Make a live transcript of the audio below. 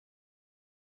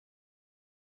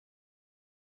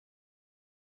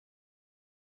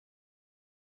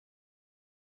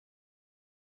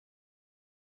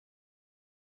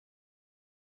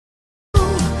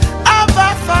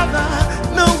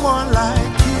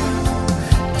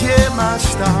my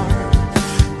star.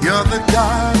 You're the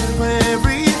God of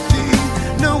everything.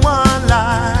 No one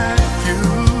like you.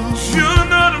 You're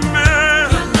not a man.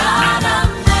 You're not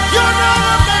a man. You're not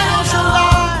a man who shall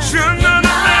lie. You're not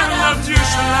a man that you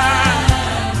shall lie.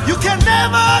 You can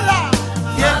never lie.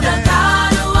 You're the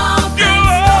God who opens You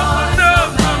doors open up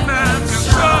the man to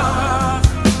shut.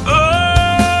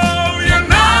 Oh, you're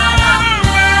not a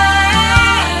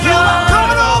man. You are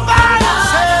God all by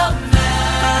yourself.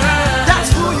 That's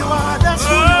who you are. That's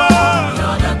who you are.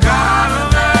 You're the God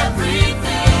of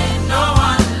everything. No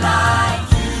one like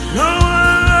you. No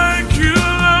one like you,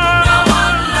 No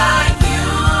one like you.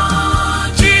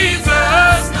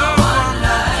 Jesus. No one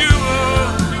like you,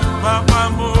 Papa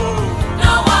Mo.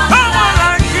 No one No one like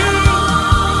like you.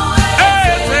 Hey,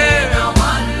 hey. No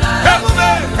one like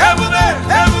Everybody, everybody,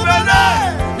 everybody.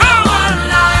 No one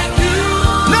like you.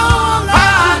 No one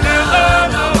like you.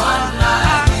 No one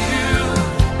like you.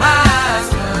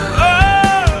 Master.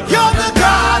 You're the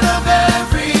God of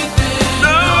Everything.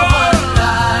 No one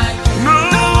like you.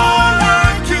 no one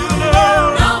like you,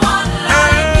 Lord. No one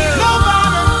like you.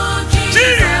 nobody.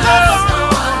 Jesus, no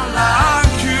one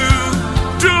like you,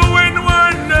 doing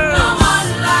wonders. No one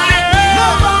like Yeah.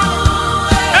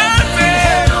 Nobody.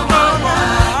 No one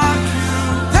like you.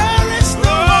 There is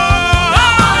no No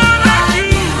one like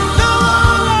you,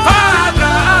 one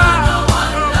Father.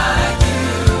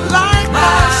 like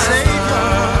my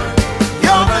Savior.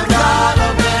 You're the God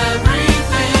of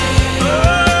everything.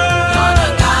 You're the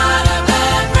God of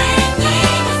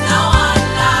everything. No one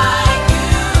like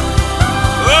you.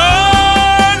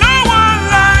 Oh, no one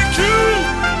like you.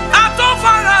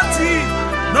 Atofarati,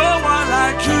 no one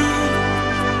like you.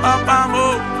 Apamo,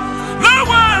 no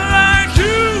one like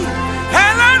you.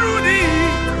 Elerudi,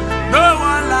 no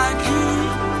one like you.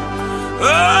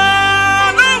 Oh,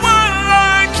 no one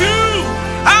like you.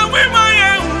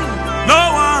 Awimayehu, no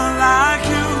one like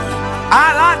you.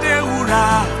 Aladeura,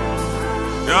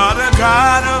 you're the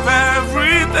God of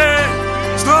everything.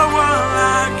 There's no one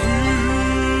like you.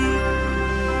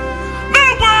 No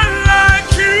one like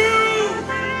you,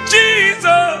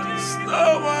 Jesus. No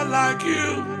one like you,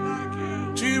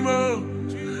 Timo.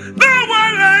 No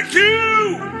one like you,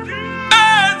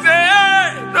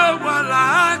 Isaiah. No one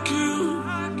like you.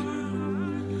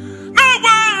 No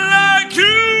one like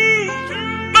you,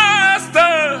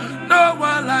 Master. No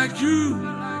one like you,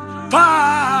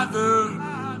 Father.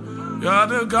 You're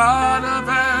the God of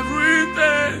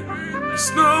everything.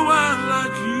 There's no one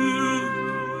like you.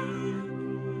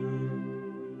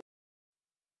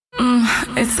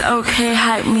 It's okay,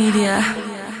 Hype Media.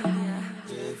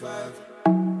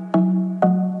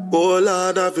 Oh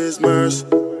Lord of His mercy.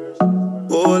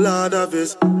 Oh Lord of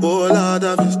His. Oh Lord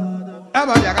of His.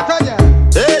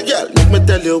 Hey girl, make me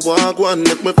tell you walk one,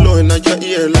 make me flow in your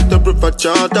ear like the river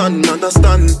Jordan.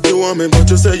 Understand, you want me but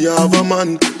you say you have a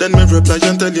man. Then me reply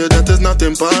and tell you that is not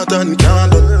important.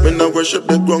 Can't let me not worship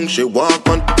the ground she walk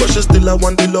on, but she still I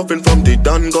want the loving from the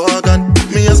Don Gorgon.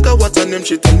 Me ask her what's her name,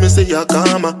 she tell me say you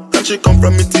Kama. And she come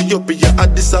from Ethiopia,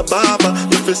 Addis Ababa.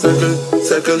 If you circle,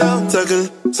 circle, circle,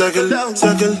 circle,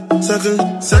 circle, circle,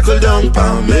 circle down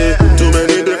for me. Too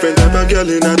many different type of girl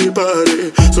in the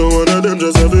party, so one of them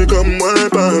just have to come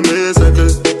wipe on me. Circle,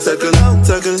 circle,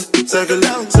 circle, circle,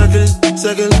 circle,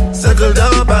 circle, circle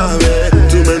down for me.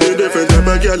 Too many different type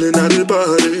of girl in the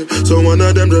party, so one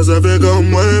of them just have to come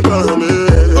wipe on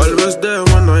me. Always there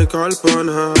when I call upon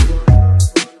her.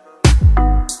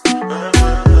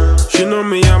 She know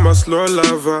me, I'm a slow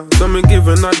lover, so me give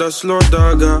another slow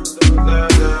dogger.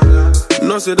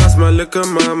 No say that's my liquor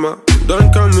mama,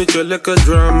 don't come with your liquor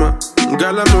drama.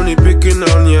 Girl, I'm only picking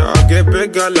on ya, I get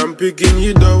big, girl, I'm picking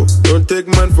you though. Don't take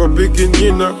man for picking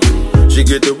you now. She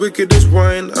get the wickedest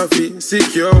wine, I feel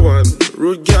secure one.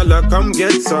 Rude girl, I come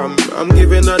get some, I'm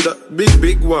giving her the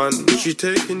big one. She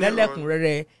taking it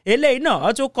lẹ́lẹ́kùnrẹ́rẹ́ eléyìí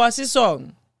náà tún kọ sí sọ̀hún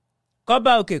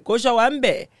kọ́ba òkè kó ṣọ́ wa ń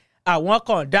bẹ̀ àwọn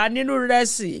kan dá nínú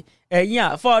rẹ́sì ẹ̀yin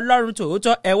àfa ọlọ́run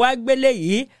tòótọ́ ẹ̀ wá gbélé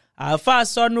yìí àfa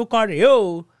sọnù kan rèé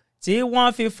o tí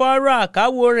wọ́n fi fọ́nrán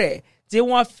àkáwò rẹ̀ tí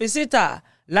wọ́n fi síta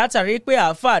látàrí pé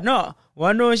àfa náà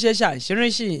wọ́n ló ń ṣe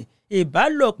ṣàṣírìṣì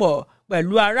ìbálòpọ̀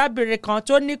pẹ̀lú arábìnrin kan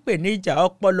tó nípèníjà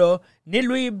ọpọlọ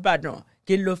nílùú Ìbàdàn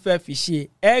kí ló fẹ́ fi ṣe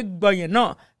ẹgbọ̀nyẹn náà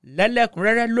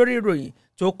lẹ́lẹ́kùnrẹ́rẹ́ lórí ìròyìn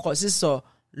tó kọ sísọ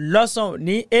lọ́sàn-án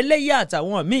ní eléyìí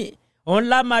àtàwọn míì òun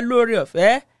lá máa lóore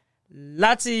ọ̀fẹ́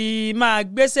láti máa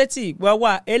gbé sétí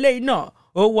ìgbọ́wà eléyìí náà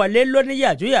ó wọlé lóní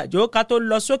yàjóyàjó ká tó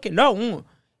lọ sókè lọ́hùn-ún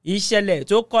ìṣẹ̀lẹ̀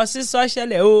tó kọ sísọ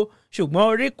ṣẹlẹ̀ o ṣùgbọ́n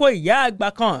orí kó ìyá àgbà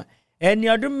kan ẹni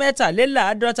ọdún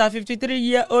 53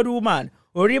 53-year-old woman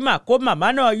orí mà kó màmá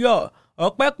náà yọ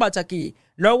ọpẹ́ pàtàkì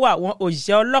lọ́wọ́ àwọn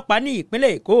òṣìṣẹ́ ọlọ́pàá ní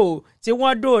ìpínlẹ̀ Èkó tí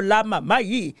wọ́n dóòlà màmá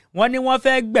yìí wọ́n ní wọ́n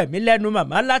fẹ́ gbẹ̀mí lẹ́nu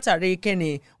màmá látàrí kíni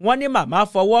wọ́n ní màmá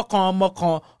fọwọ́ kan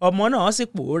ọmọ náà sì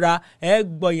pòórá ẹ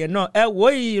gbọ́ yẹn náà ẹ wo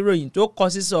ìròyìn tó kọ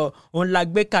sísọ òun la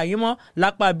gbé ka yín mọ́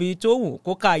lápá bíi tó wù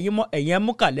kó ka yín mọ́ ẹ̀yẹn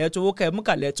múkàlẹ́ tó wó kẹ́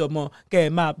múkàlẹ́ tọmọ kẹ́ ẹ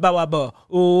máa bá wa bọ̀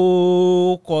ó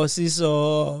kọ sísọ.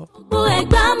 gbogbo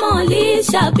ẹgbẹ́ mọ̀lì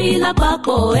ṣàbí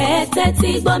lápapọ̀ ẹ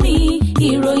tẹ́tí gbọ́ mi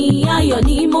ìròyìn ayọ̀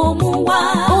ni mo mú wá.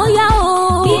 ó yá o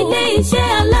ilé iṣẹ́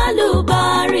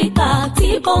alálùbáríkà tí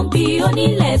pọ́ǹpì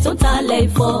onílẹ̀ tó talẹ̀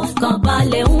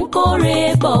ìfọ̀kànbalẹ̀ ń kórè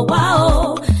bọ̀ wá o.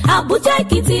 Àbújá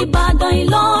Èkìtì Ìbàdàn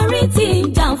Ìlọrin ti ń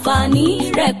jàǹfààní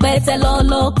rẹpẹtẹ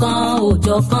lọ́lọ́kan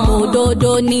òjọ̀kan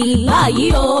òdodo ní báyìí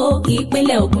o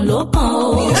ìpínlẹ̀ Ògùn ló kàn o.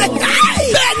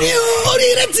 bẹ́ẹ̀ni o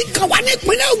oríire ti kàn wá ní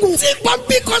ìpínlẹ̀ Ògùn tí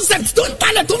pọ́ǹpì concept tó ń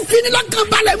talẹ̀ tó ń fi ní lọ́kàn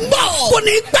balẹ̀ ń bọ̀. kò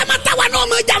ní gbẹ́mọ́ta wa náà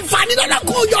mọ̀ jàǹfààní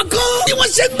lọ́lọ́kan òjọ̀kan. bí wọ́n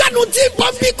ṣe gbẹ́nu tí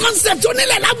pọ́ǹpì concept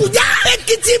onílẹ̀ l'Àbújá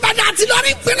Èkìtì Ìbàdàn àti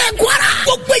Ìlọrin ìpínlẹ̀ Kwara.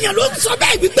 gbogbo èèyàn ló ń sọ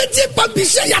bẹ́ẹ̀ wípé tí pọ́ǹpì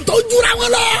ṣe yàtọ̀ ojúra wọn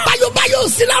lọ. báyọ̀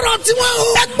sí lọ́rọ̀ tiwọn o.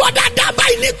 ẹ gbọ́ dáadáa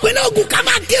báyìí ní ìpínlẹ̀ Ògùn ká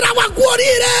máa kíra wa kú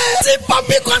oríire. tí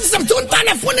pọ́ǹpì concept tó ń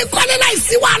talẹ̀ fún ni kọ́lé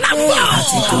láìsí wàhálà ń bọ̀.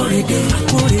 àti kórede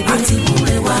àti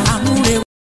múrewa amúrewa.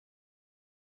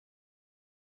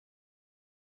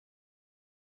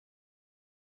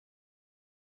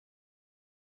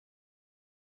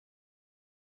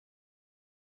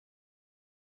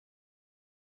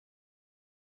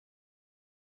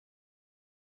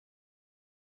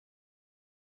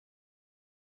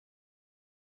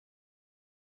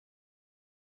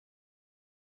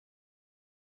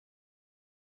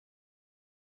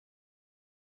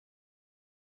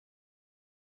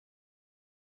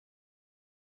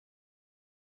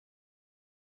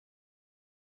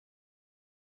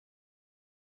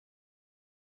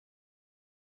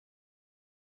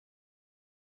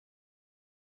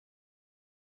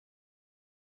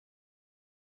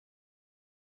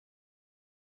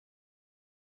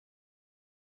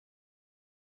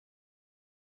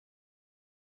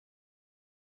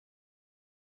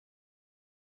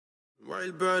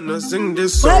 Wild burner sing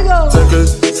this song. Circle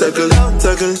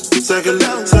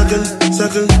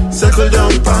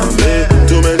down for me.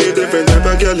 Too many different type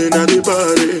of girl in the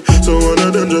party, so one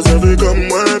of them just have to come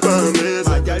wipe on me.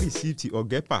 Ajá rìsíìtì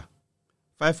ọ̀gẹ́pà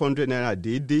 500 naira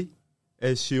déédéé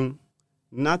ẹ ṣeun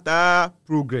Nata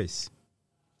Progress.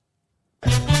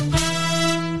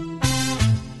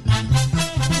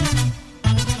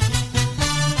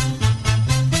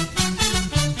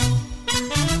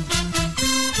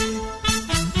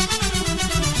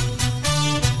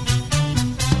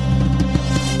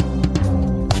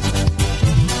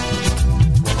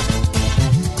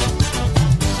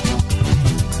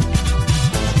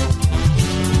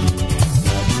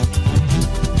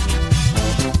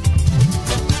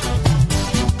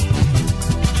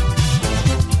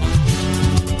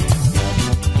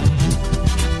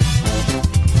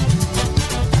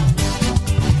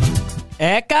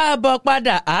 ẹ káàbọ̀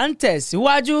padà à ń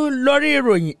tẹ̀síwájú lórí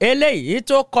ìròyìn eléyìí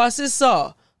tó kọ sísọ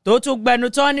tó tún gbẹnu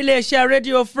tán níléeṣẹ́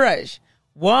rédíò Fresh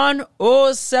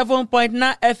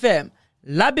 107.9 FM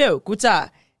lábẹ́òkúta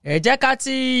ẹ jẹ́ ká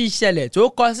ti ìṣẹ̀lẹ̀ tó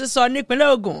kọ sísọ nípínlẹ̀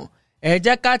Ògùn ẹ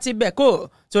jẹ́ ká ti bẹ̀ kó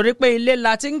torí pé ilé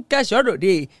la ti ń kẹ́sọ̀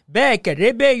ròde bẹ́ẹ̀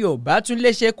kẹ̀rẹ́bẹ́ Yorùbá tún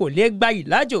léṣe kò lè gba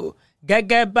ìlàjò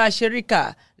gẹ́gẹ́ bá ṣe rí kà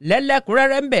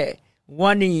lẹ́lẹ́kùnrẹ́rẹ́ ń bẹ̀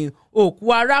wọ́n ní òkú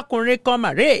arákùnrin kan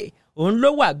màrè òun ló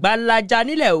wà gbalaja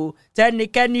nílẹ̀ o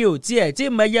tẹnikẹ́ni ò tiẹ̀ tí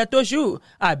mẹyẹ tó ṣù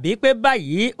àbí pé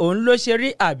báyìí òun ló ṣe rí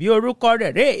àbí orúkọ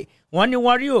rẹ̀ rè wọ́n ní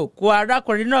wọ́n rí òkú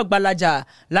arákùnrin náà gbalaja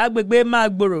lágbègbè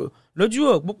Mágbòrò lójú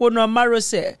òpópónà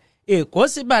márosẹ̀ Èkó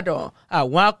síbàdàn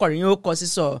àwọn akọ̀ròyìn ó kọ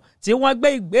sísọ tí wọ́n gbé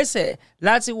ìgbésẹ̀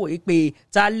láti wò pé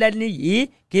ta lẹ́ni yìí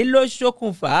kí ló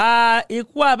ṣokùnfà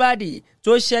ikú àbádì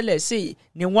tó ṣẹlẹ̀ sí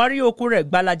ni wọ́n rí òkú rẹ̀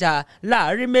gbalaja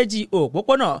láàrin méjì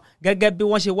òpópónà gẹ́gẹ́ bí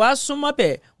wọ́n ṣe wá súnmọ́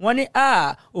bẹ̀ wọ́n ní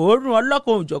òórùn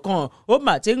ọlọ́kan òjọ̀kan ó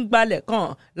mà ti ń gbalẹ̀ kan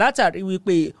látàrí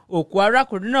wípé òkú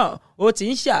arákùnrin náà ó ti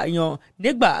ń ṣàyàn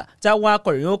nígbà táwọn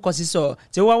akọ̀ròyìn ó kọ sísọ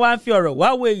tí wọ́n wá ń fi ọ̀rọ̀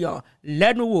wáwó èèyàn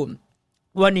lẹ́nu wò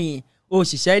wọ́n ní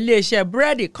òṣìṣẹ́ iléeṣẹ́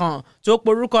búrẹ́dì kan tó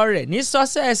porúkọ rẹ̀ ní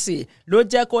sọ́sẹ̀sì ló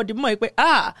jẹ́ kó di mọ́ pé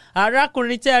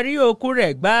arákùnrin tẹ́ rí òkú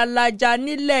rẹ̀ gbalaja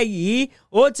nílẹ̀ yìí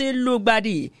ó ti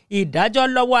lùgbàdì ìdájọ́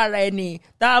lọ́wọ́ ara ẹni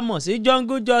tá a mọ̀ sí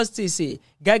jungle justice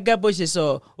gẹ́gẹ́ bó ṣe sọ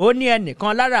ó ní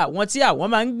ẹnìkan lára àwọn tí àwọn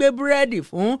máa ń gbé búrẹ́dì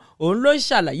fún òun ló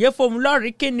ṣàlàyé fóun lọ́rí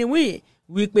kíni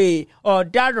wípé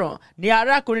ọ̀daràn ni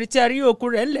arákùnrin tí a rí òkú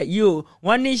rẹ̀ ńlẹ̀ yìí o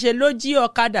wọ́n ní í ṣe ló jí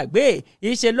ọ̀kadà gbé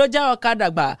ìṣe ló já ọ̀kadà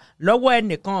gbà lọ́wọ́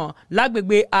ẹnìkan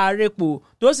lágbègbè àrèpò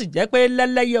tó sì jẹ́ pé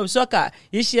lẹ́lẹ́yẹ òsọ́kà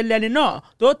ìṣẹ̀lẹ̀ ẹni náà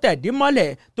tó tẹ̀dí mọ́lẹ̀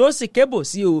tó sì kébò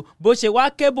sí o bó ṣe wá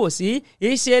kébò sí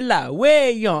ìṣe làwé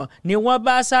èèyàn ni wọ́n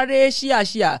bá sáré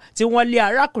ṣíàṣíà tí wọ́n lé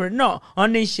arákùnrin náà wọ́n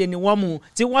ní í ṣe ni wọ́n mú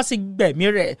tí wọ́n sì gbẹ̀mí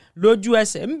rẹ̀ lójú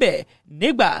ẹsẹ̀ ńbẹ̀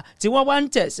nígbà tí wọ́n wá ń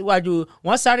tẹ̀síwájú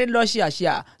wọ́n sáré lọ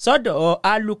ṣíàṣíà sọ́dọ̀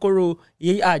alukoro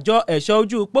àjọ ẹ̀ṣọ́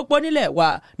ojú pópó nílẹ̀ wa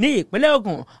ní ìpínlẹ̀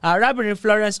Ògùn arábìnrin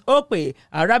Florence Ope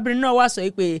arábìnrin náà wá sọ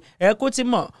pé ẹkú ti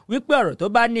mọ̀ wípé ọ̀rọ̀ tó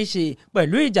bá ní ṣe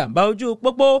pẹ̀lú ìjàmbá ojú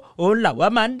pópó òun làwa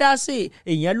máa ń dá sí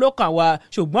ìyẹn ló kàn wá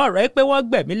ṣùgbọ́n ọ̀rọ̀ pé wọ́n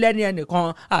gbẹ̀mí lẹ́ni ẹnìkan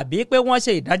àbí pé wọ́n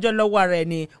ṣe ìdájọ́ lọ́wọ́ ara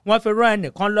ẹni wọ́n fi rán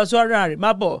ẹnìkan lọ sọ́rọ̀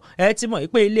àrèmábọ̀ ẹ ti mọ̀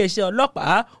pé iléeṣẹ́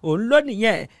ọlọ́pàá òun ló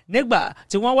nìyẹn nígbà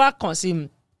tí wọ́n wá kàn sí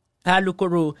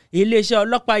alukoro iléeṣẹ́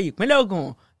ọlọ́pàá ìpínlẹ̀ Ògùn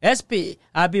SP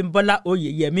Abímbọ́lá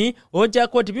Oyèyẹmí ó jẹ́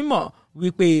kó di mímọ̀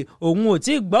wípé òun ò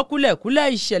tí ì gbọ́ kúlẹ̀kúlẹ̀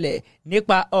ìṣẹ̀lẹ̀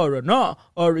nípa ọ̀rọ̀ náà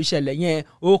ọ̀rọ̀ ìṣẹ̀lẹ̀ yẹn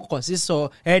ó kàn sí sọ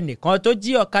ẹnìkan tó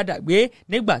jí ọ̀kadà gbé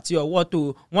nígbà tí ọwọ́ tó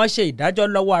wọ́n ṣe ìdájọ́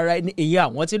lọ́wọ́ ara ẹni èyí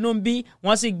àwọn tínú ń bí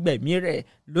wọ́n sì gbẹ̀mí rẹ̀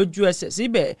lójú ẹsẹ̀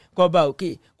síbẹ̀ kọba òkè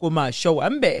kò máa ṣọ́ wá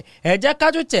ń bẹ̀ ẹ jẹ́ ká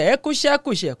tún tẹ̀ ẹ́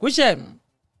kúṣẹ́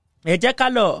ẹ jẹ́ ká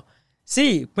lọ sí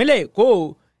ìpínlẹ̀ Èkó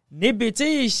níbi tí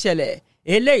ìṣẹ̀lẹ̀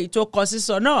eléyìí tó kọ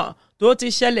sísọ náà tó ti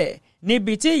ṣẹlẹ̀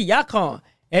níbi tí ìyá kan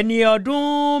ẹni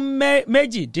ọdún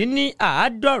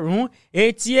méjìdínláàádọ́rùn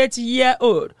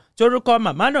 88-year-old torúkọ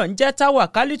màmá náà ń jẹ́ Táwà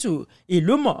Kálítù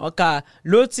ìlú mọ̀ọ́ká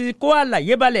ló ti kó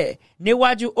àlàyé balẹ̀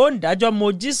níwájú òǹdájọ́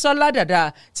Mojísọ́lá Dàda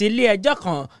ti ilé ẹjọ́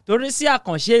kan torí sí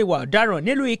àkànṣe ìwà ọ̀daràn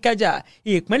nílùú Ìkẹjà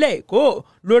ìpínlẹ̀ Èkó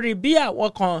lórí bí àwọn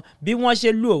kan bí wọ́n ṣe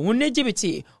lu òun ní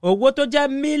jìbìtì owó tó jẹ́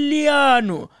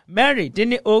mílíọ̀nù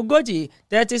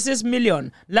 36 million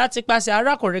láti pàṣẹ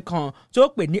arákùnrin kan tó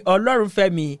pè ní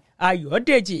Ọlọ́runfẹ́mi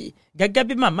Ayọ̀dèjì gẹ́gẹ́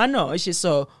bí màmá náà ṣe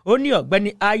sọ ó ní ọ̀gbẹ́ni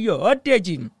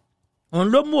Ayọ̀dèjì òun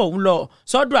ló mú òun lọ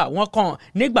sọ́dọ̀ àwọn kan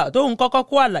nígbà tóun kọ́kọ́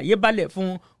kó àlàyé balẹ̀ fún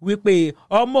wípé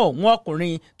ọmọ òun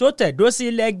ọkùnrin tó tẹ̀dó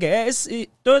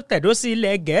sí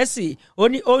ilẹ̀ Gẹ̀ẹ́sì ó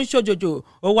ní ó ń ṣòjòjò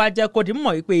ó wá jẹ́ kó di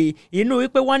mọ̀ wípé inú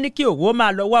wípé wọ́n ní kí òwò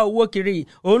máa lọ wá owó kiri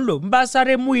òun lòun bá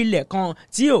sáré mú ilẹ̀ kan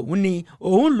tí òun ní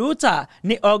òun lù ú tà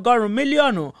ní 100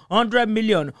 mílíọ̀nù 100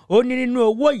 mílíọ̀nù ó ní nínú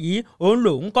owó yìí òun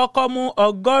lòun kọ́kọ́ mú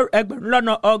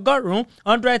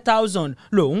 100,000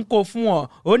 lòun kó fún ọ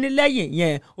ó ní lẹ́yìn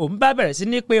yẹn òun bá bẹ̀rẹ̀ sí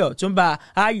ní pé Ọ̀túnba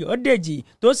Ayọ̀dèjì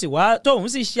tóun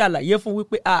sì ṣe àlàyé fún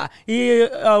wípé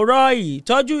ọ̀rọ̀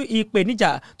ìtọ́jú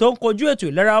ìpèníjà tó ń kojú ètò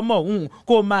ìlera ọmọ òun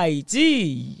kò máa tí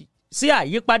sí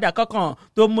àyípadà kankan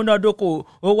tó múnádóko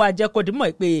ó wá jẹ́ kó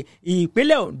dimọ̀ pé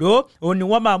ìpínlẹ̀ Ondo òun ni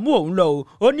wọ́n máa mú òun lọ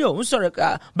ó ní òun sọ̀rọ̀ ká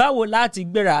báwo láti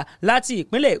gbéra láti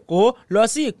ìpínlẹ̀ Èkó lọ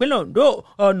sí ìpínlẹ̀ Ondo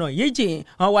ọ̀nà yìí jìn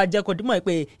wọ́n wá jẹ́ kó dimọ̀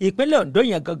pé ìpínlẹ̀ Ondo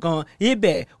yẹn gangan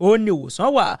ibẹ̀ ó ní ìwòsàn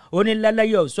wà ó ní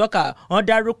lẹ́lẹ́yẹ òsọ́kà wọ́n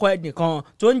dárúkọ ẹnìkan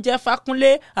tó ń jẹ́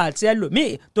Fákúnlé àti ẹlòmíì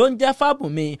tó ń jẹ́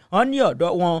Fábùnmi wọ́n ní ọ̀dọ̀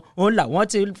wọn òun làwọn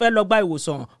ti fẹ́ lọ gba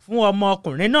ìwòsàn fún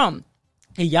ọmọkùnrin náà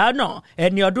ìyá náà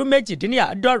ẹni ọdún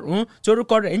méjìdínláàádọ́rùn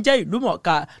torúkọ rẹ̀ ń jẹ́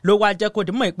Ìlúmọ̀ọ́ká ló wá jẹ́ kó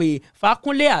dimọ̀ pé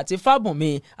Fákúnlé àti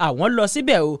Fábùnmi àwọn lọ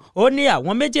síbẹ̀ ó ní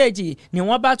àwọn méjèèjì ni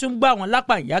wọ́n bá tún gbá wọn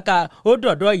lápá ìyáka ó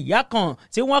dọ̀dọ̀ ìyá kan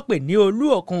tí wọ́n pè ní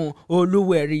Olúòkun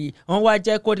Olúwẹ̀rí wọ́n wá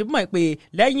jẹ́ kó dimọ̀ pé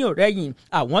lẹ́yìn òrẹ́yìn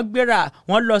àwọn gbéra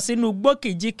wọ́n lọ sínú igbó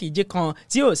kìjikìji kan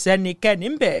tí ò sẹ́nikẹ́ni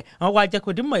ń bẹ̀ wọ́n wá jẹ́ kó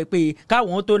dimọ̀ pé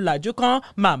káwọn tó làjú kan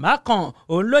màmá kan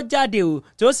òun ló jáde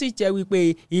tó sì jẹ́ wípé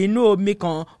inú omi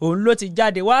kan òun ló ti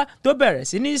jáde wá tó bẹ̀rẹ̀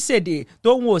sí ní ṣèdè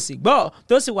tóun ò sì gbọ́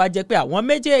tó sì wá jẹ́ pé àwọn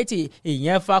méjèèjì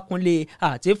ìyẹn Fákúnlé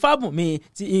àti Fábùnmi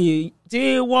tí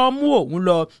wọ́n mú òun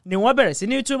lọ ni wọ́n bẹ̀rẹ̀ sí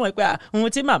ní túmọ̀ pé ohun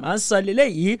tí màmá ń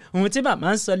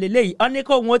sọ leléyìí ó ní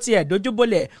kóun ó tiẹ̀ dojú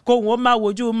bolẹ̀ kóun ó má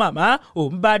wojú màmá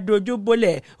òun bá dojú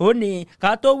bolẹ̀ ó ní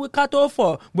ká tó wí ká tó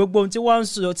fọ̀ gbogbo ohun tí wọ́n ń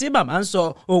sọ tí màmá ń sọ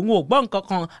òun ò gbọ́ nǹkan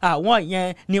kan àwọn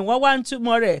ìyẹn ni wọ́n wá ń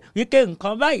túmọ̀ rẹ̀ wípé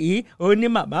nǹkan báyìí ó ní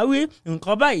màmá wí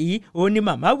nǹkan báyìí ó ní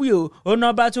màmá wí ó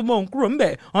náà bá tún mú òun kúrò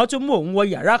ńbẹ̀ wọ́n tún mú òun wọ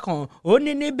yàrá kan ó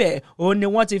ní níbẹ̀ ó ní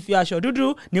wọ́n ti fi aṣọ dúdú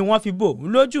ni wọ́n fi bo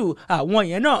òun lójú àwọn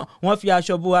ìyẹn náà wọ́n fi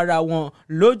aṣọ bo ara wọn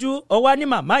lójú ó wá ní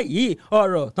màmá yìí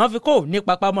ọ̀rọ̀ tán fi kó ní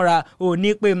papámọ́ra ò ní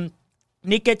pé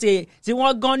ní kété tí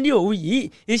wọ́n gan ní òun yìí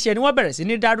iṣẹ́ ni wọ́n bẹ̀rẹ̀ sí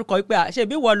ní dárúkọ pé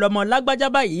àṣebí wọ́n lọ́mọ lágbájá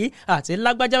báyìí àti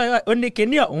lágbájá báyìí ó ní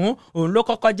kíní ọ̀hún òun ló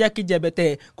kọ́kọ́ jẹ́ kí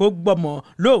jẹ̀bẹ̀tẹ̀ kó gbọ́mọ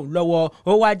lóun lọ́wọ́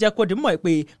ó wá jẹ́ kó dìmọ̀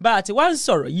pé bá a ti wá ń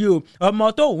sọ̀rọ̀ yìí o ọmọ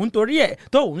tóun torí ẹ̀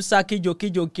tóun sá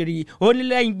kíjokíjo kiri ó ní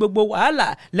lẹ́yìn gbogbo wàhálà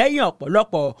lẹ́yìn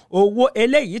ọ̀pọ̀lọpọ̀ owó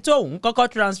eléyìí tóun kọ́kọ́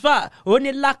transfer ó ní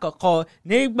lákọ̀ọ́kọ́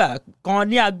nígbà kan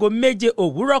ní aago 7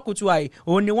 òwúrọ̀ kùtù àì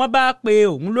òun ni wọ́n bá pe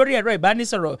òun lórí ẹ̀rọ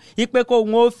ìbánisọ̀rọ̀ ìpè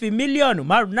kóun ó fi mílíọ̀nù mílíọ̀nù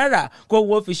 5 náírà kó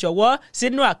wọ́n fi ṣọwọ́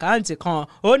sínú àkáǹtì kan.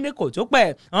 Ó ní kò tó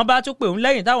pẹ́ wọ́n bá tún pè òun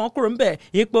lẹ́yìn táwọn kúrò ń bẹ̀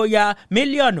ipò ya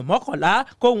mílíọ̀nù 11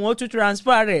 kó wọ́n tún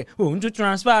transfer rẹ̀ òun tún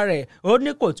transfer rẹ̀. Ó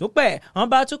ní kò tó pẹ́ wọ́n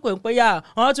bá tún pè ń pé ya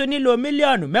wọ́n tún nílò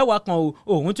mílíọ̀nù 10 kan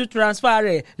òun tún transfer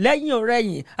rẹ̀. Lẹ́yìn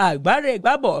òrẹ́yìn àgbáre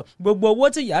ìgbàbọ̀ gbogbo owó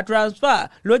tí ìyá transfer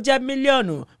ló jẹ́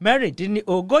mílíọ̀nù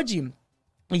 36.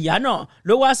 Ìyá náà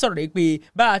ló wá sọ̀rọ̀ pé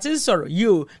bá a ti ń sọ̀rọ̀ yìí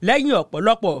o lẹ́yìn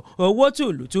ọ̀pọ̀lọpọ̀ owó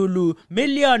tùlùtùlù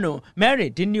mílíọ̀nù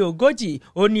 36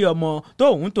 ó ní ọmọ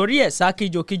tóun torí ẹ̀ sá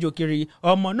kíjokíjo kiri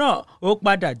ọmọ náà ó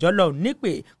padà jọlọ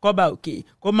nípè kọ́ba òkè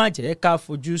kó má jẹ́ ká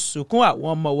fojú sunkún àwọn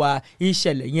ọmọ wa.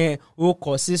 Ìṣẹ̀lẹ̀ yẹn ó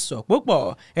kọ sísọ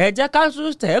púpọ̀. Ẹ jẹ́ ká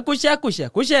tún tẹ̀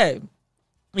kúṣẹ́kúṣẹ́.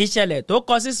 Ìṣẹ̀lẹ̀ tó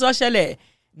kọ sísọ ṣẹlẹ̀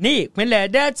ní ìpínlẹ̀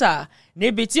Delta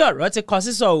níbi tí ọ̀rọ̀ ti kọ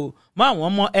sísọ o mọ́ àwọn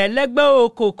ọmọ ẹlẹ́gbẹ́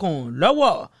òkùnkùn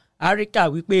lọ́wọ́. Àríkà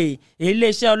wípé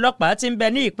iléeṣẹ́ ọlọ́pàá tí ń bẹ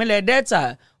ní ìpínlẹ̀ Delta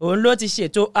òun ló ti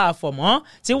ṣètò àfọ̀mọ́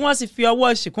tí wọ́n sì fi ọwọ́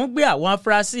ṣìkún gbé àwọn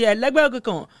afurasí ẹlẹ́gbẹ́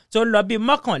òkùnkùn tó lọ bí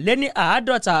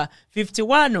 51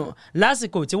 51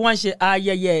 lásìkò tí wọ́n ń ṣe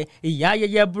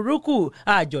ayẹyẹ burúkú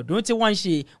àjọ̀dún tí wọ́n ń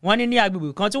ṣe wọ́n ní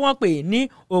agbègbè kan tí wọ́n pè ní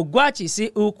Ogwuachi sí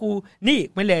Ukwu ní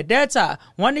ìpínlẹ̀ Delta.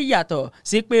 Wọ́n ní yàtọ̀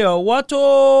sí pé ọwọ́ tó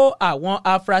àwọn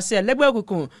afurasí ẹlẹ́gbẹ́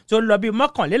òkùnkùn tó lọ bí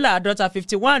 51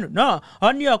 51 náà ó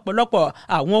ní ọ̀pọ̀lọpọ̀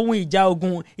àwọn ohun ìjà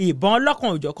ogun ìbọn ọlọ́kan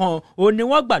òjọ̀kan ó ní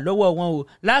wọ́n gbà lọ́wọ́ wọn o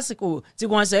lásìkò tí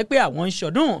wọ́n sọ pé àwọn ń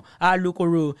ṣọdún.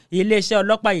 Alukoro iléeṣẹ́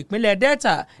ọlọ́pàá ìpínlẹ̀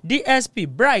Delta DSP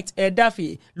Bright Edafe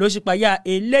ló ṣípayá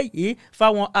eléyìí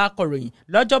fáwọn akọ̀ròyìn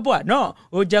lọ́jọ́bọ̀ àná.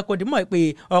 Ó jẹ́ kó dimọ̀ pé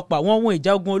ọ̀pọ̀ àwọn ohun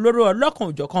ìjà ogun olóró ọlọ́kan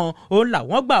òjọ̀kan òun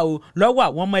làwọn gbà o lọ́wọ́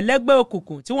àwọn ọmọ ẹlẹ́gbẹ́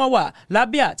òkùnkùn tí wọ́n wà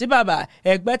lábẹ́ àti bàbà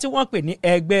ẹgbẹ́ tí wọ́n pè ní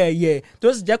ẹgbẹ́ ẹ̀yẹ tó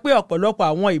sì jẹ́ pé ọ̀pọ̀lọpọ̀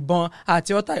àwọn ìbọn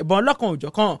àti ọta ìbọn ọlọ́kan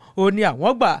òjọ̀kan òun ni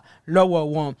àwọn gbà lọ́wọ́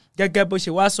wọn. Gẹ́gẹ́ bó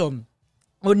ṣe wá sọ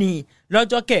ó ní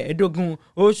lọ́jọ́ 15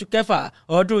 oṣù kẹfà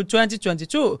ọdún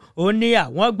 2022 ó ní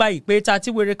àwọn gba ìpè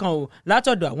tatíwèrè kan o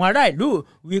látọ̀dọ̀ àwọn ará ìlú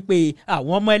wípé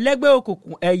àwọn ọmọ ẹlẹ́gbẹ́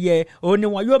òkùnkùn ẹ̀yẹ ó ní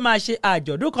wọn yóò máa ṣe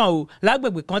àjọ̀dún kan o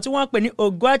lágbègbè kan tí wọ́n pè ní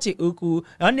Ogwuachi Ukwu.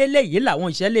 Wọ́n ní eléyìí làwọn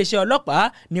ìṣẹ́léeṣẹ́ ọlọ́pàá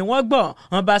ni wọ́n gbọ̀n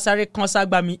wọ́n bá sáré kan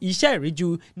ságbami iṣẹ́ ìríjú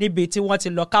níbi tí wọ́n ti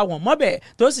lọ ká wọn mọ́bẹ̀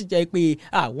tó sì jẹ́ pé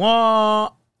àwọn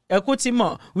ẹkú ti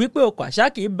mọ̀ wípé okò àṣà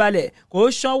kì í balẹ̀ kó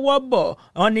ṣánwọ́ bọ̀.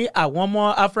 Wọ́n ní àwọn ọmọ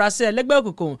afurasí ẹlẹ́gbẹ́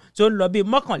òkùnkùn tó ń lọ bíi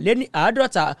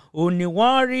 51 òun ni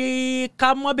wọ́n rí ká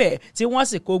mọ́bẹ̀ tí wọ́n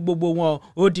sì kó gbogbo wọn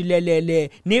ó di lẹ́lẹ́lẹ́.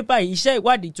 Ní báyìí iṣẹ́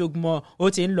ìwádìí tó gbọmọ ó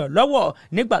ti ń lọ lọ́wọ́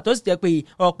nígbà tó sì jẹ́ pé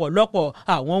ọ̀pọ̀lọpọ̀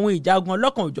àwọn ohun ìjagun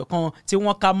ọlọ́kan òjọ̀kan tí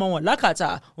wọ́n ká mọ́ wọn lákàtà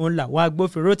òun làwọn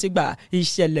agbófinró ti gbà.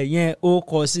 Ìṣẹ̀lẹ̀ yẹn ó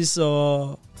kọ sísọ.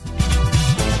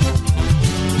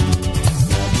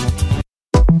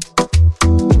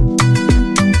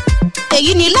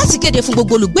 èyí ni láti kéde fún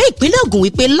gbogbo olùgbé ìpínlẹ̀ Ògùn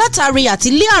wípé látàrí àti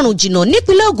lé àrùn jìnnà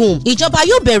nípínlẹ̀ Ògùn ìjọba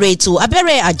yóò bẹ̀rẹ̀ ètò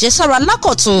abẹ́rẹ́ àjẹsára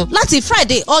lákọ̀tun láti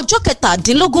Friday ọjọ́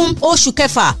 17 oṣù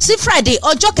kẹfà sí Friday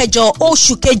ọjọ́ 8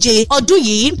 oṣù keje ọdún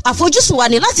yìí. Àfojúsùn wa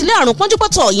ni láti lé àrùn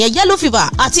pọ́njúpọ́tọ̀ ìyẹn yellow fever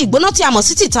àti ìgbóná tí a mọ̀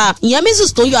sí tìta ìyẹn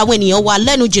measles tó ń yọ àwọn ènìyàn wa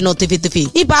lẹ́nu jìnnà tèfètèfè.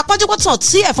 Ibà pọ́njúpọ́tọ̀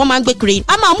tí ẹ̀fọn máa ń gbé kiri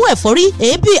a máa mú ẹ̀fọ́rí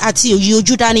èébì àti òyì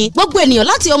ojú dání. Gbogbo ènìyàn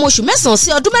láti ọmọ oṣù 9 sí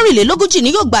ọdún 24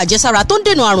 ni yóò gba àjẹsára tó ń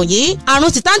dènà àrùn yìí.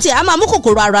 Àrùn tìtáǹtì a máa mú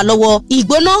kòkòrò ara lọ́wọ́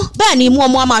ìgbóná bẹ́ẹ̀ ni imú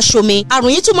ọmọ a máa ṣomi. Àrùn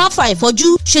yìí tún máa ń fa ìfọ́jú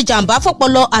ṣe jàǹbá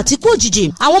fọ́pọlọ àti kú òjijì.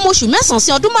 Àwọn ọmọ oṣù 9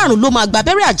 sí ọdún 5 ló máa gba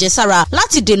abẹ́rẹ́ àjẹsára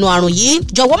láti dènà àrùn yìí.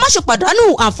 Jọ̀wọ́ má ṣe pàdánù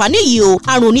àǹfààní yìí o.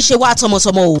 Àrùn ò ní ṣe wá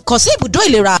tọmọtọmọ o. Kàn sí ibùdó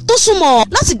ìlera tó súnmọ́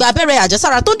láti gba abẹ́rẹ́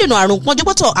àjẹsára tó ń dènà àrùn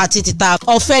pọ́njúpọ́tọ̀ àti tìta.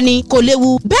 Ọ̀fẹ́ ni kò léwu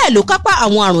bẹ́ẹ̀ ló kápá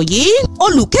àwọn àrùn yìí.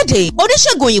 Olùkéde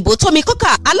oníṣègùn òyìnbó Tómi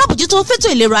Kọ́kà alábòjútó fétò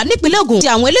ìlera nípínlẹ̀ Ògùn ti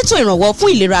àwọn elétò ìrànwọ́ fún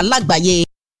ìlera lágbàáyé.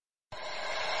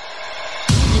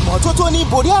 Ìmọ́tótó ní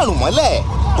borí àrùn mọ́lẹ̀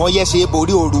bọ́yẹ́ ṣe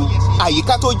borí ooru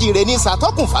àyíká tó jíire ní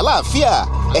ṣàtọ́kùn fàlàáfíà.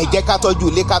 Ẹ jẹ́ ká tọ́jú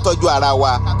ilé ká tọ́jú ara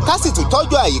wa ká sì tún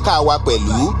tọ́jú àyíká wa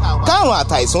pẹ̀lú káàrùn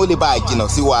àtàìsàn ó lè bá a jìnnà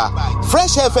sí wa.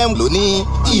 Fresh FM ló ní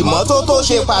ìmọ́tótó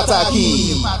ṣe pàtàkì.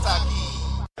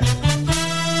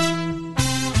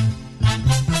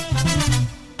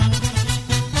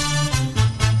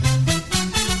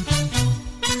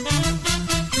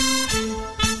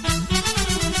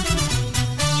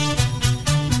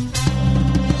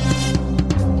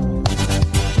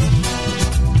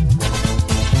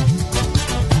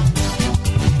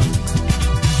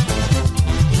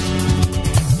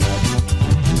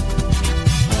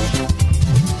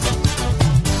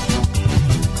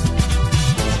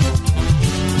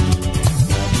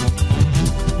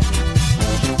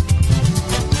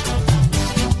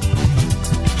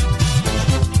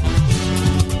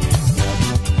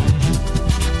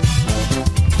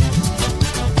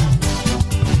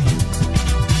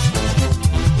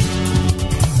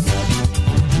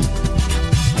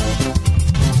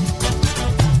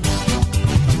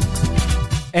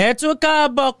 ẹ tún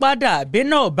káàbọ̀ padà bí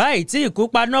náà báyìí tí ìkú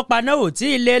panápaná ò tí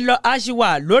ì lè lọ àṣìwà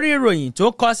lórí ìròyìn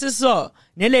tó kọ sísọ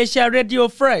níléeṣẹ́ rédíò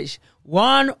fresh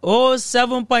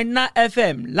 107.9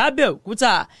 FM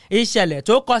lábẹ́òkúta ìṣẹ̀lẹ̀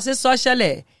tó kọ sísọ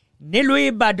ṣẹlẹ̀ nílùú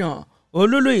ìbàdàn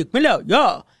olúlu ìpínlẹ̀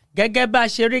ọ̀yọ́ gẹ́gẹ́ bá a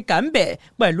ṣe rí kà ń bẹ̀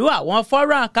pẹ̀lú àwọn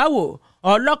fọ́nrán àkáwò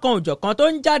ọlọ́kan òjọ̀kan tó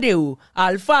ń jáde ò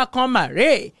àlùfáà kan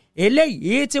màrè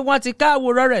eléyìí tí wọ́n ti ká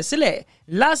àwòrán rẹ̀ sílẹ̀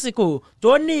lásìkò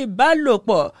tó ní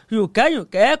ìbálòpọ̀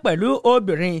yùkẹ́yùkẹ́ pẹ̀lú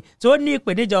obìnrin tó ní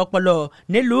ìpèníjà ọpọlọ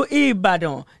nílùú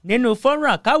ìbàdàn nínú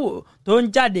fọ́nrán àkáwò tó ń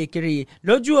jáde kiri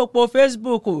lójú òpó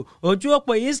Facebook ojú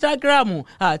òpó Instagram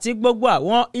àti gbogbo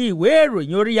àwọn ìwé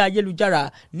ìròyìn orí ayélujára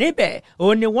níbẹ̀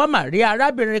òun ni wọ́n máa rí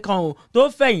arábìnrin kan tó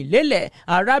fẹ̀yìn lélẹ̀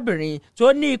arábìnrin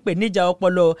tó ní ìpèníjà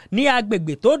ọpọlọ ní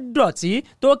agbègbè tó dọ̀tí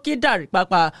tó kí dàrí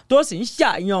pápá tó sì ń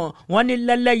ṣàyàn wọn ní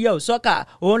lẹ́lẹ́yẹ òsọ́kà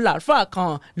òun làáfà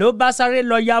kan ló bá sáré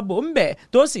lọ yabò ń bẹ̀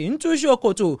tó sì ń tú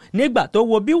ṣòkòtò nígbà tó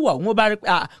wo bí wọ̀ wọn bá rí pé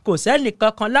kò sẹ́nì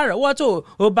kankan lárọ̀ọ́wọ́tò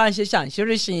ó bá ń ṣe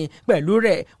ṣàǹṣíríṣìn pẹ̀lú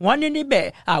rẹ̀ wọ́n ní níbẹ̀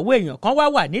àwọn èèyàn kan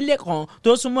wà nílé kan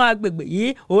tó súnmọ́ agbègbè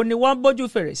yìí òun ni wọ́n ń bójú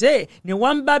fèrèsé ni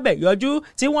wọ́n ń bábẹ̀ yọjú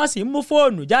tí wọ́n sì ń mú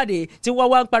fóònù jáde tí wọ́n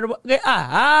wá ń pariwo pé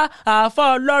àáfà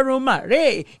ọlọ́run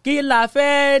màrè kí la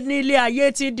fẹ́ nílé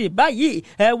ayé ti dì báyìí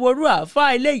ẹ worú àáfà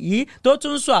eléyìí tó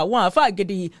tún sọ àwọn àáfà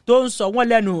gidi tó ń sọ wọ́n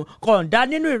lẹ́nu kọ̀ǹda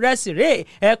nínú ìrẹsì rè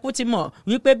ẹkú ti mọ̀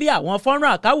wípé bí àwọn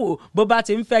fọ́nrán àkáwò bó bá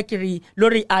ti ń fẹ́ kiri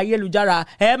lórí ayélujára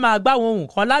ẹ máa gbá àwọn ohun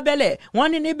kan lábẹ́lẹ̀ wọ́n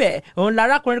ní níbẹ̀ òun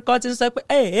lárákùnrin kan ti ń sọ pé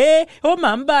ó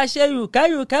máa ń bá a ṣe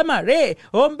yùnkẹ́yùnkẹ́ màrè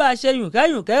ó ń bá a ṣe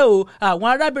yùnkẹ́yùnkẹ́ o àwọn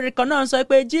arábìnrin kan náà ń sọ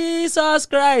pé Jesus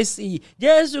Christ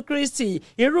Jésù Kristi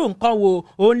irú nǹkan wo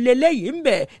òun lélẹ́yìí ń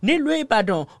bẹ̀ nílùú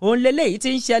Ìbàdàn òun lélẹ́yìí ti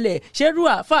ń ṣẹlẹ̀ ṣerú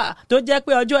àáfà tó jẹ́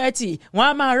pé ọjọ́ ẹtì wọ́n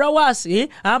á máa rọ́wọ́ àsí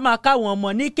á máa káwọn ọmọ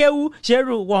ní kéwú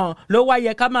ṣerú wọn ló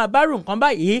wáyẹ ká máa bá rù nǹkan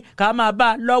báyìí ká máa bá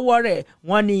lọ́wọ́ rẹ̀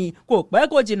wọ́n ní kò pẹ́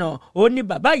kò jìnnà ó ní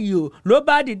bàbá yìí o ló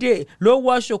bá dìde ló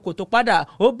wọ ṣòkòtò padà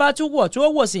ó bá tún wọ̀ tó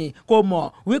wò sí kò mọ̀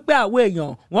wípé àwọn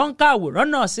èèyàn wọ́n ń ká àwòrán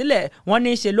náà sílẹ̀ wọ́n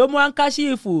ní ṣe ló mú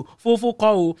àǹkáṣíìfù funfun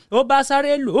kan o ó bá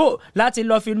sáré lò ó láti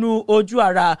lọ́ọ́ fi nu ojú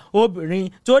ara obìnrin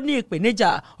tó ní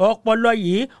ìpèníjà ọpọlọ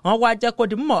yìí wọ́n wá jẹ́ kó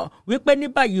di mọ̀ wípé ní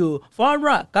báyìí o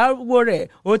fọ́nrán àkáwò rẹ̀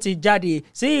ó ti jáde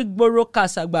sí ìgboro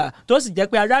kàṣàgbà tó sì jẹ́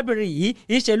pé arábìnrin yìí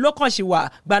ìṣe ló kàn sí wà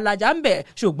gbalaja ń bẹ̀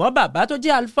ṣùgbọ́n bàbá tó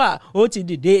jẹ́ alfa ó ti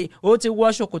dìde ó ti wọ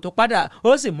ṣòkòtò padà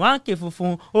ó sì mú àǹkè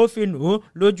funfun ó fi nù ú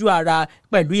lójú ara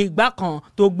pẹ̀lú igbá kan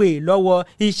tó gbé e lọ́wọ́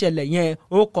ìṣẹ̀lẹ̀ yẹn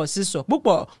ó kọ̀ sí sọ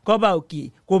púpọ̀ kọ́ba òkè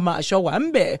kó máa ṣọ́ wà ń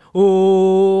bẹ̀ ó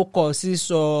kọ̀ sí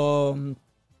sọ.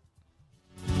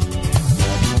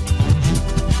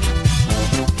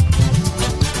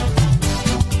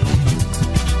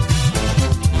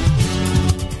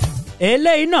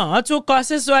 eléyìí náà tún kọ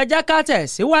sísọ ẹjẹ́ ká tẹ̀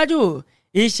síwájú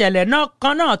ìṣẹ̀lẹ̀ náà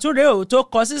kan náà tún rèé ò tó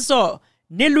kọ sísọ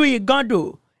nílùú Ìgàndò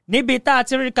níbi tá a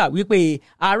ti rí kà wípé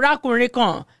arákùnrin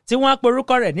kan tí wọ́n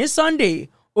porúkọ rẹ̀ ní Sunday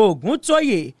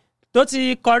Ògúntóyè tó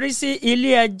ti kọrí sí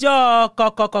ilé ẹjọ́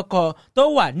kọ̀kọ̀kọ̀kọ̀ tó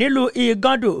wà nílùú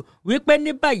Ìgàndò wípé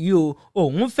ní báyìí o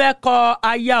òun fẹ́ kọ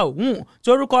aya òun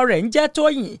torúkọ rẹ̀ ń jẹ́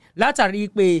Tóyìn látàrí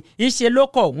pé iṣẹ́ ló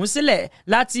kọ òun sílẹ̀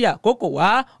láti àkókò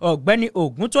wá ọ̀gbẹ́ni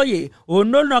Ògúntóyè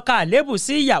òun ló nàka àlébù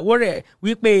sí ìyàwó rẹ̀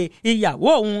wípé ìyàwó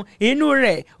òun inú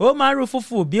rẹ̀ ó máa ń ru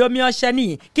fùfù bí omi ọṣẹ ní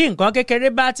kí nǹkan kékeré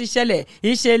bá ti ṣẹlẹ̀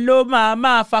iṣẹ́ ló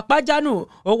máa fapá jánu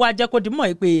ó wá jẹ́ kó di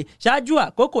mọ̀ pé ṣáájú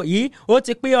àkókò yìí ó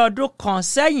ti pé ọdún kan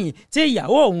sẹ́yìn tí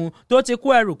ìyàwó òun tó ti kó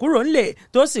ẹrù kúrò ńlé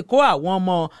tó sì kó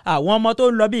àwọn ọmọ tó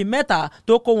ń lọ bíi mẹ́ta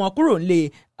tó kó wọn kúrò ńlé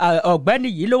ọ̀gbẹ́ni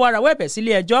yìí ló wá rawọ́ ẹ̀bẹ̀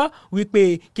sílé ẹjọ́ wípé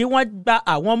kí wọ́n gba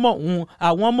àwọn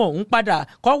ọmọ òun padà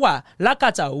kó wà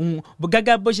lákàtà òun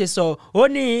gẹ́gẹ́ bó ṣe sọ ó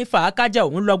ní fàákájà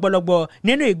òun lọ́gbọ́lọ́gbọ́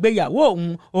nínú ìgbéyàwó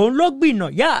òun ló gbìnà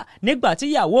yá nígbà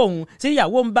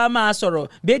tíyàwó ń bá máa sọ̀rọ̀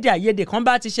bédè àìyedè kan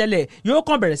bá ti ṣẹlẹ̀ yóò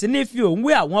kàn bẹ̀rẹ̀ sí ní fi òun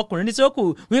wé àwọn ọkùnrin ní sókù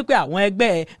wípé àwọn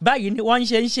ẹgbẹ́ báyìí ni wọ́n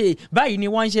ń ṣe báyìí ni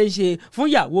wọ́n ń ṣe fún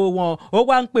ìyàwó wọn ó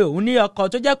wá ń pe òun ní ọkọ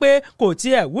tó jẹ́ pé kò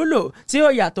tiẹ̀ wúlò tí ó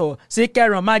yàtọ̀ sí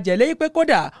kẹràn máa jẹ̀lé pé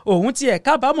kódà òun tiẹ̀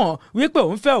kábàámọ̀ wípé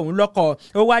òun fẹ́ òun lọ́kọ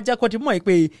ó wá jẹ́ kó ti mọ̀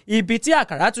pé ibi tí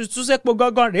àkàrà tuntun sépo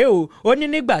gángan rèé o ó ní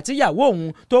nígbà tíyàwó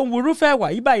òun tó ń wúrúfẹ́ wà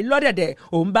yí báyìí lọ́dẹ̀dẹ̀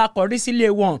òun bá kọrí sílé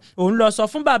wọn òun lọ sọ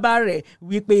fún bàbá rẹ̀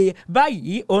wípé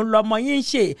báyìí òun lọmọ yín ń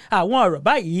ṣe àwọn ọ̀rọ̀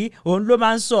báyìí òun ló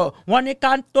máa ń sọ wọn ní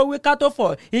ká tó wí ká tó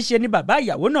fọ̀ ìṣe ni bàbá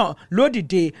ìyàwó náà ló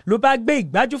dìde ló bá gbé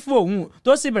ìgbájú fún òun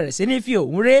tó sì bẹ̀rẹ̀ sí ní fi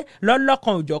òun ré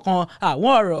lọ́lọ́kan òjọ̀kan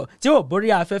àwọn ọ̀rọ̀ tí ò borí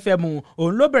afẹ́fẹ́ mu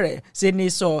òun ló bẹ̀rẹ̀ sí ní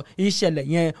sọ ìṣẹ̀lẹ̀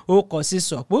yẹn ó kọ sí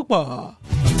sọ púpọ̀.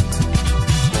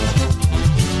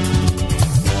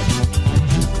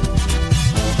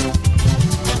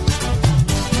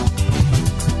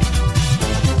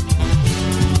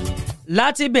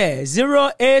 láti bẹ̀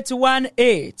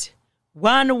 0818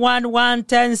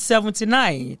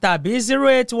 111-1079 tàbí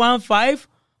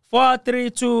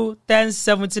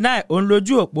 0815-432-1079 òun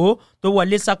lójú òpó tó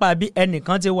wọlé sápá bí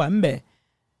ẹnìkan ti wà ńbẹ̀.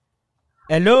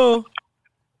 Hello.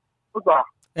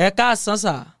 Ẹ káàsán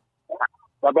sà.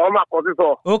 Bàbá ọmọ àkọ sísọ.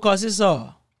 Ó kọ sísọ.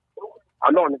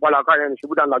 Àlọ́ nípa làkàyẹ̀ ní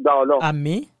ṣubúdà lágbára Ọlọ́run.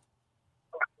 Àmín.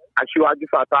 Aṣíwájú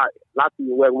Fatai láti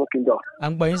ìwé ẹ̀rùn kingdom. À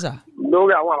ń gbọ́ yín sà.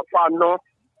 Lórí àwọn àfáà náà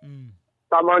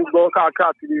tá a máa ń gbọ́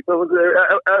káàkiri ẹ tún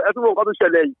mọ nǹkan tó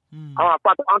ṣẹlẹ̀ yìí. Àwọn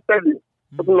àfáà tó máa ń tẹ̀lé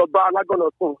tó tún lọ bá alágọ̀nà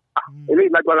sùn. Eléyìí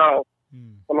lágbára o.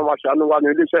 Ọlọ́mọ àṣàánú wa ní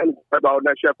iléeṣẹ́ ìgbà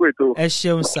ọ̀nà iṣẹ́ fún ètò. Ẹ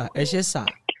ṣeun sà, ẹ ṣe sà.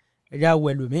 Ẹ já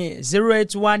wẹ̀lú mi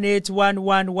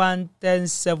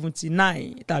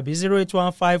 08181111079 tàbí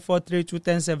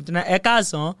 08154321079. Ẹ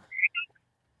káàsán.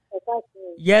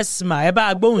 Yes ma, ẹ bá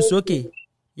a gbóhùn sókè.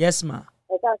 Yes ma.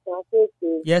 Ẹ káàsán kéèké.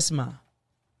 Yes ma.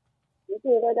 Ìdí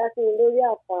ìrẹ́dá sí mi lórí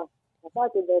àpá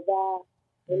àti bẹ̀bá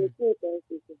ẹni tí ìtàn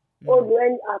ṣètò. Olù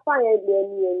ẹni àpá yẹn lu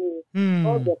ẹni ẹni rẹ̀.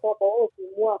 Wọ́n jẹ́ kọ́kọ́ ó fi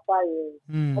mú àpá yẹn rẹ̀.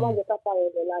 Wọ́n máa jẹ́ kápá yẹn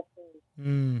lọ lásán rẹ̀.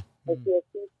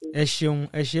 Ẹ ṣeun,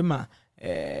 ẹ ṣe mà.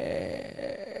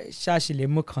 Ṣáàṣì lè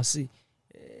mú kàn sí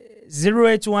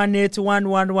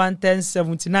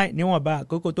 08181111079 níwọ̀nba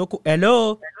àkókò tó kù.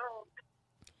 Hello.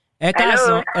 Ẹ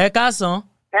káàsán. Ẹ káàsán.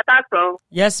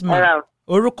 Yes ma.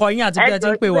 Orúkọ yín àti bí ẹ ti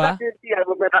ń pè wá.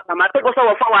 Màmá tó kó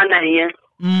sọ̀rọ̀ fún wa náà yẹn.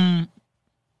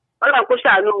 Ọlọ́run kó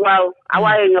ṣàánú wa o. Àwa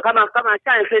èèyàn ká máa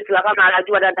ṣáàyàn fèsì wa ká máa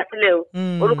rajú wa dáadáa sílẹ̀ o.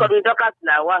 Orúkọ mi Dorcas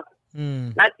là wà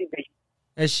láti ibẹ̀.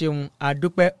 Ẹ ṣeun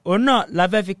àdúpẹ́. Òun náà la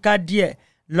fẹ́ fi ká díẹ̀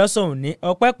lọ́sàn-án òní.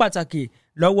 Ọpẹ́ pàtàkì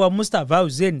lọ́wọ́ Mustapha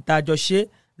Hussein tájọ ṣe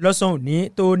lọ́sàn-án òní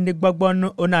tó ní gbọ́gbọ́nú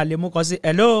ọ̀nà àlèmú kan sí.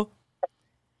 Hello.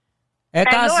 Ẹ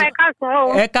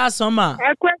káàsán mà. Ẹ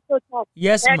kú ètò sọ.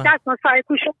 Yes ma. Ẹ káàsán sa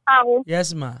ikú ṣọ́ta o.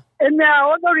 Yes ma. Èmi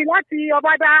olórí láti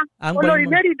Ọbádá. Olórí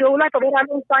Mẹ́rìndòwú láti Ọbádá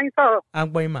ló ń sọ yín sọ̀rọ̀. À ń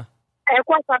gbọ́ yín mà. Ẹ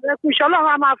kú àtàwọn ẹkú iṣẹ́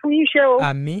Ọlọ́run á máa fún yín ṣe o.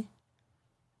 Àmín.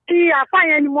 Kí àfá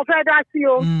yẹn ni mo fẹ́ dá sí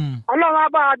o. Ọlọ́run á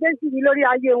bá wa dé sí mi lórí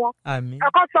ayé wọn. Àmín.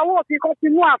 Ẹ̀kọ́ sanwó òfin kan ti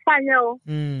mú àfá yẹn o.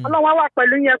 Ọlọ́run á wà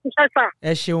pẹ̀lú yẹn kú sẹ́sà.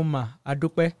 Ẹ ṣeun mà,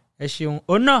 àdúpẹ́, ẹ ṣeun.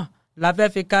 Òun náà la fẹ́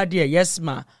fi ká díẹ̀ yes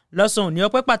ma. Lọ́sàn-án ní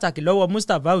ọpẹ́ pàtàkì lọ́wọ́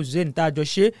Mustapha Hussein tá a jọ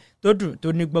ṣe tó dùn tó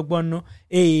ní gbọ́gbọ́nú.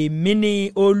 Èmi ní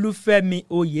Olúfẹ́mi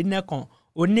Oyènẹ́kan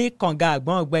oníkànga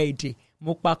àgbọ̀n ọ̀gbà èdè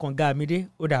mo pa kànga mi dé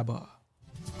ó dàbọ̀.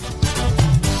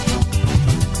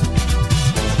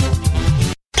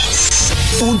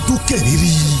 Ó ń dún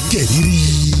kẹ̀rìírí kẹ̀rìírí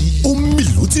ó ń mì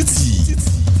lótìtì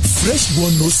Fresh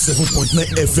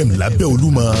 107.9 FM lábẹ́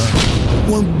Olúmọ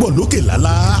wọ́n ń gbọ́ lókè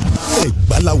lálá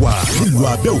Ẹ̀gbá la wà nílùú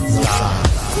Abẹ́òkúta.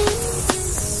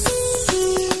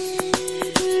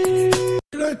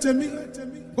 Ìrètèmi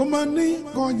kò máa ní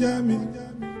kọjá mi.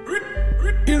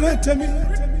 Ìrètèmi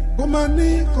kò máa ní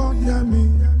kọjá mi.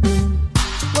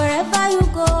 Wherever you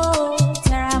go,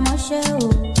 tẹra mọ́ṣẹ́ o.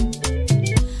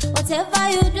 Whatever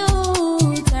you do,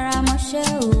 tẹra mọ́ṣẹ́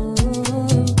o.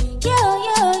 Yo,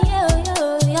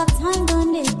 your time done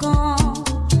dey gone.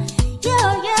 Yo,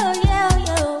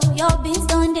 your beans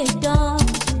done dey done.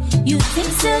 You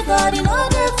think say God in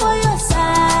order for your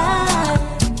side.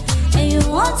 You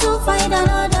want to find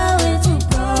another way to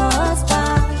prosper.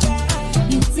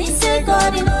 You think say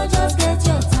God, you know, just get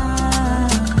your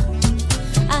time.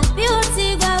 And beauty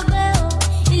got well,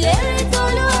 ìlérí tó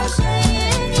ló ṣe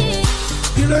yé.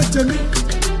 Ìrètèmi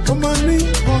kò máa ní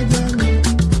kọjá mi.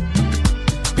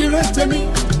 Ìrètèmi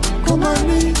kò máa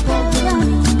ní kọjá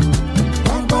mi.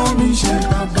 Bàbá mi ṣe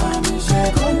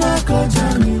kó má kọjá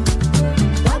mi.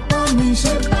 Bàbá mi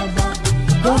ṣe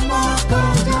kó má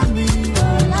kọjá mi.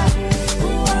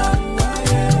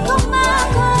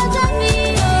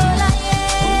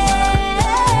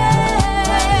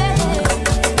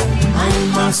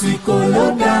 Àsìkò ló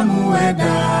dààmú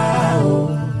ẹ̀dá o.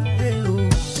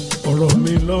 Ọ̀rọ̀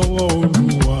mi lọ́wọ́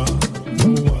Olúwa ló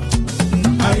wà.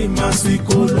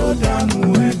 Àìmásìkò ló dààmú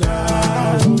ẹ̀dá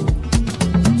o.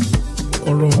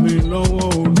 Ọ̀rọ̀ mi lọ́wọ́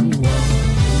Olúwa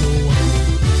ló wà.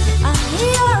 Àní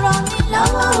ọ̀rọ̀ mi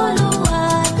lọ́wọ́ Olúwa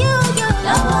yóò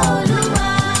lọ́wọ́ Olúwa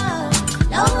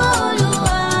lọ́wọ́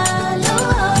Olúwa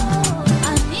lọ́wọ́.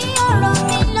 Àní ọ̀rọ̀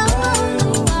mi lọ́wọ́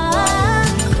Olúwa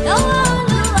lọ́wọ́.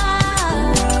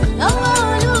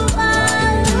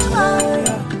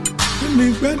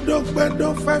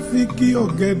 Gbẹ́dọ́gbẹ́dọ́ fẹ́ fi gi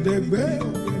ọ̀gẹ̀dẹ̀ gbẹ́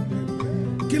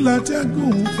kí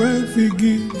látẹ́gùn fẹ́ fi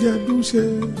gi gẹ̀dú ṣe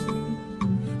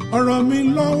ọ̀rọ̀ mi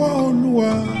lọ́wọ́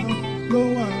Olúwa ló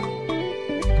wà.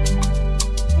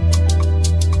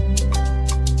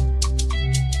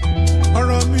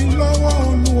 Ọ̀rọ̀ mi lọ́wọ́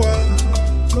Olúwa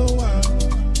ló wà.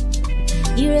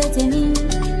 Ìrètèmi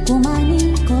kò máa ní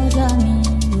kọjá mi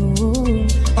o.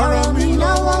 Ọ̀rọ̀ mi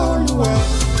lọ́wọ́ Olúwa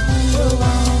ló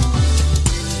wà.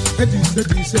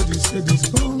 Congratulations.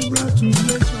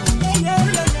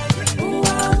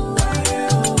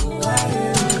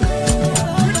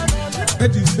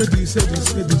 Eddie, congratulations.